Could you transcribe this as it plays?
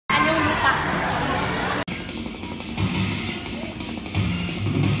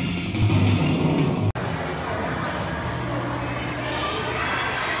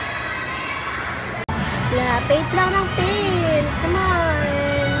Paint lang ng paint. Come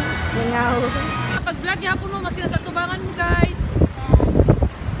on. Lingaw. Pag-vlog yapon mo, maski nasa tubangan mo, guys.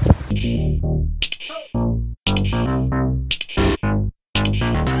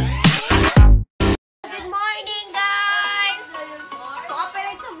 Good morning, guys!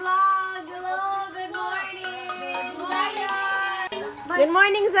 Cooperate sa vlog. Hello, good morning. Zion! Good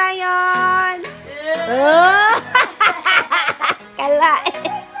morning, Zion! Oh! Kala.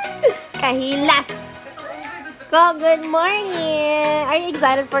 Kahilas. So, good morning. Are you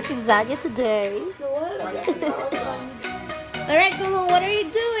excited for Kidzania today? Alright, Kumu, what are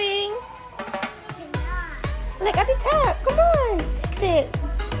you doing? Like at the top. Come on. Fix it.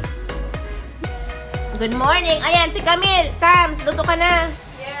 Good morning. Ayan, si Camille. Cams, luto ka na.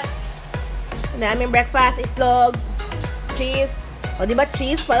 Yes. Naming breakfast, itlog, cheese. O, di ba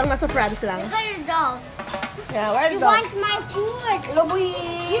cheese? Parang nasa France lang. Look at your dog. Yeah, where's You the dog? want my food. Hello, boy.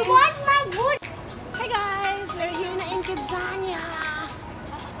 You want my food. Hey, guys. We're here na in Kidzania.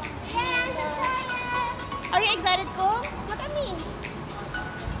 Are you excited, Ko? Look at me.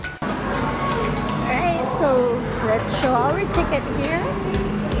 Alright, so let's show our ticket here.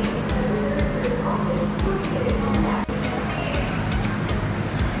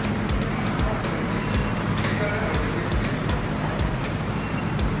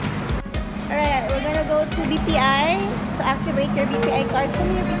 Alright, we're gonna go to BPI to activate your BPI card. Show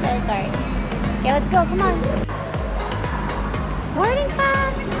me your BPI card. Okay, let's go. Come on. Morning,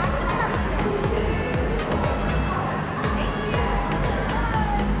 Pam.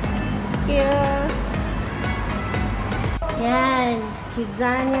 Yan,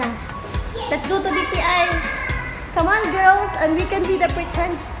 Kidzania. Let's go to BPI. Come on, girls, and we can be the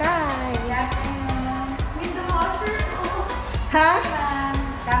pretend sky. Window washer. Huh?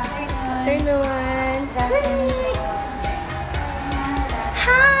 Afternoon. Afternoon.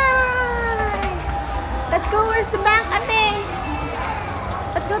 Hi. Let's go. Where's the bank, ate?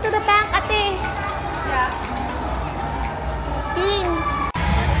 Let's go to the bank, ate. Yeah. Ting.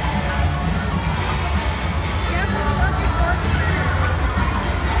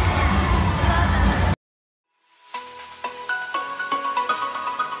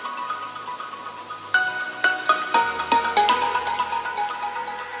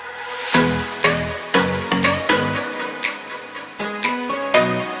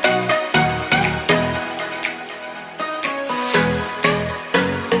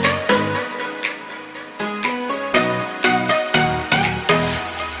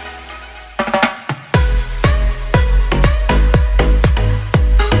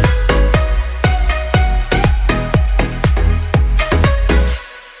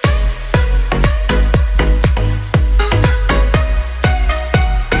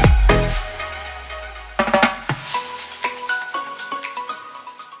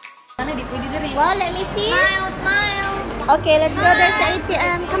 Well, let me see. Smile, smile. Okay, let's go there sa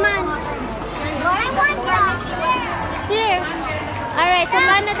ATM. Come on. I want dog. Here. Alright, come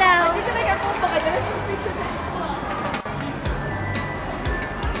on na daw.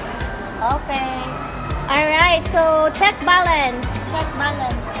 Okay. Alright, so check balance. Check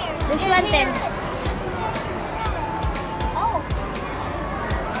balance. This one then.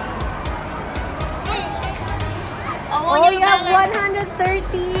 Oh, you have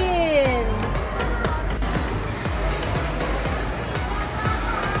 113.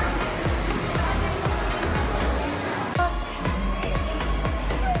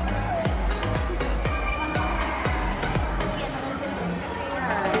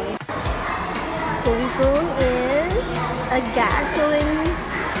 KungKung is a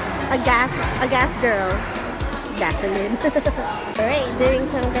gas girl. Gasoline. Alright, doing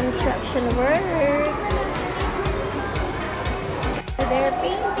some construction work. They're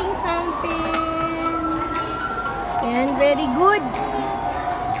painting something. And very good.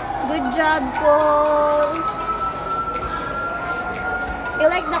 Good job, po.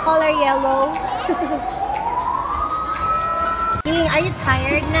 You like the color yellow? King, are you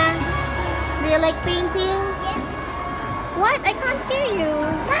tired na? Do you like painting? Yes. What? I can't hear you.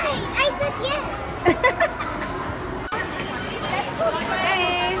 Why? I said yes.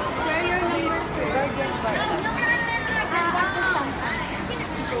 Okay. Share your number to Guardian Bar.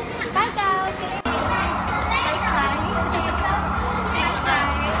 Bye, guys.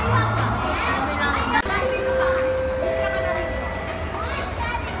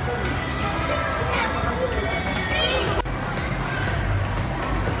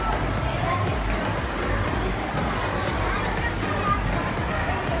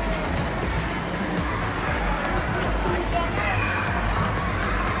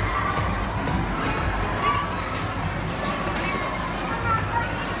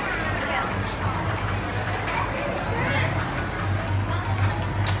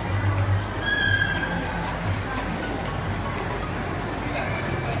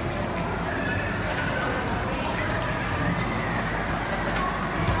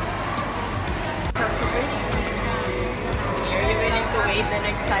 the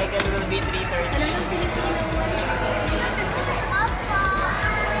next cycle will be 3:30.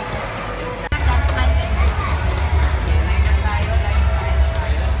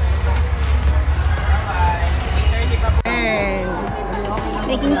 And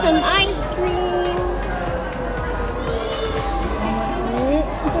making some ice cream.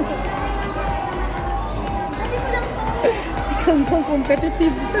 Kung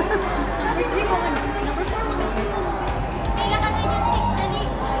competitive.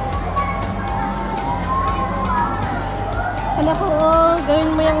 Anak ko,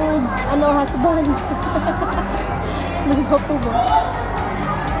 gawin mo yung husband. Nagpapo ba?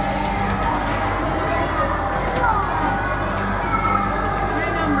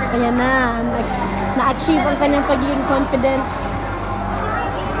 Ayan na. Na-achieve ang kanyang pagiging confident.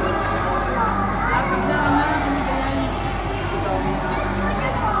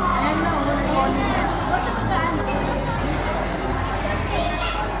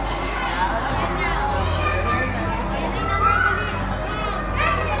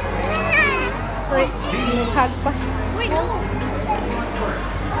 Wait, hug pa. Wait, no.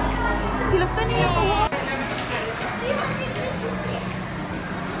 Silaktan niya ako.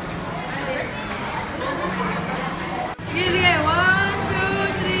 Sige, 1,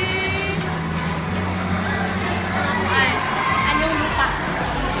 2, 3. Anong lupa?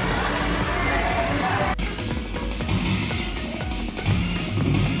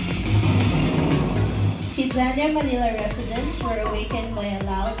 Kidzania Manila residents were awakened by a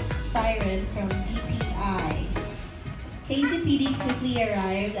loud siren from BPI. KCPD quickly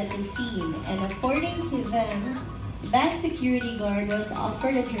arrived at the scene, and according to them, bank security guard was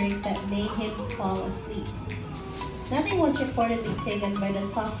offered a drink that made him fall asleep. Nothing was reportedly taken by the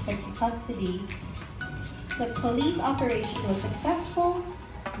suspect in custody. The police operation was successful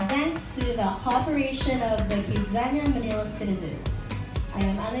thanks to the cooperation of the Kidzania Manila citizens. I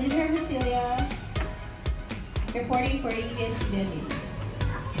am analene.lantayona, reporting for abs-cbn News.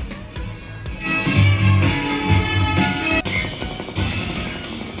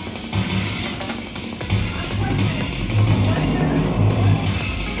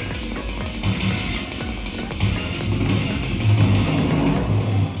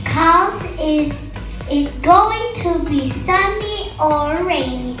 Is it going to be sunny or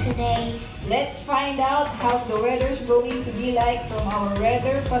rainy today? Let's find out how's the weather's going to be like from our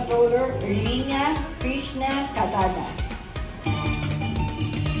weather patroller, Erlinia Krishna Kadada.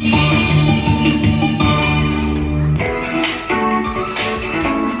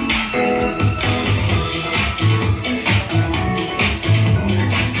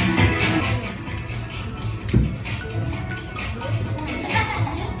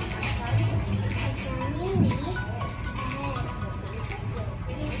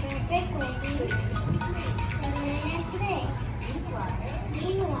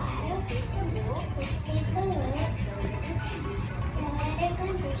 Meanwhile, let's take a look at the weather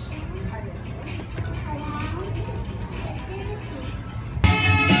conditions around the Philippines.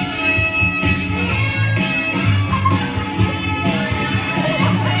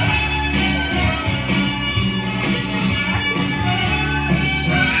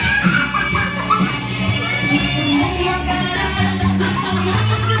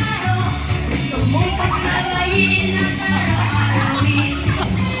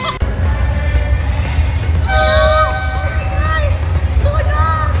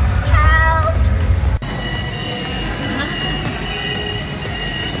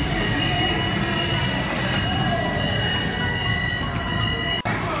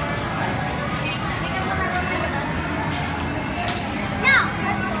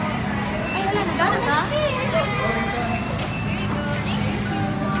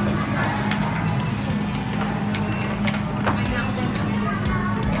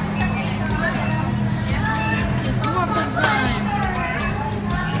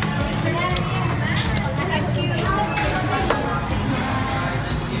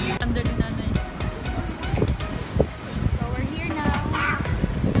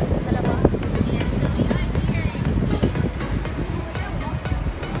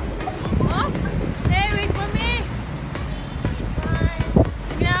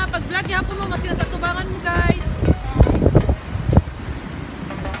 Yapon mo, mas sa tubangan mo guys.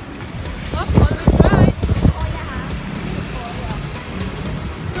 Oh, always right.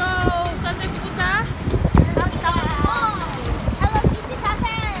 So, saan tayo pupunta? Hello, Kissy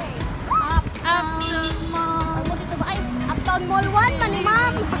Cafe! Uptown Mall 1 man ni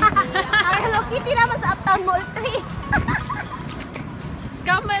ma'am. Hello Kitty naman sa Uptown Mall 3.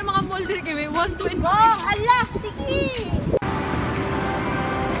 Scammer mga mall din kami. 1, 2, and 3. Oh, Allah, sige!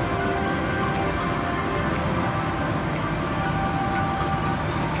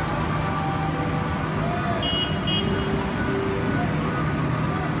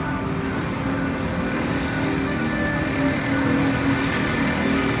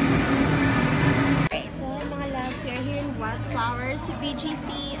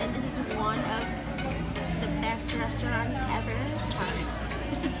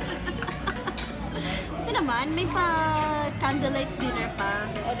 naman, may pa candlelight dinner pa.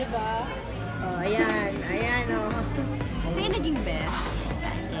 O, diba? O, ayan. Ayan, o. Kaya naging best.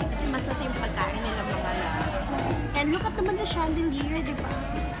 Kasi masarap yung pagkain nila mga loves. And look at naman the chandelier, diba?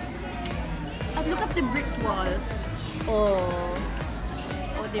 At look at the brick walls. O,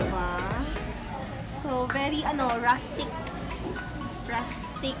 diba? So, very,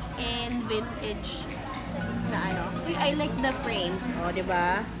 rustic and vintage na I like the frames. O,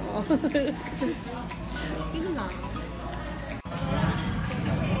 diba? O. Yun lang.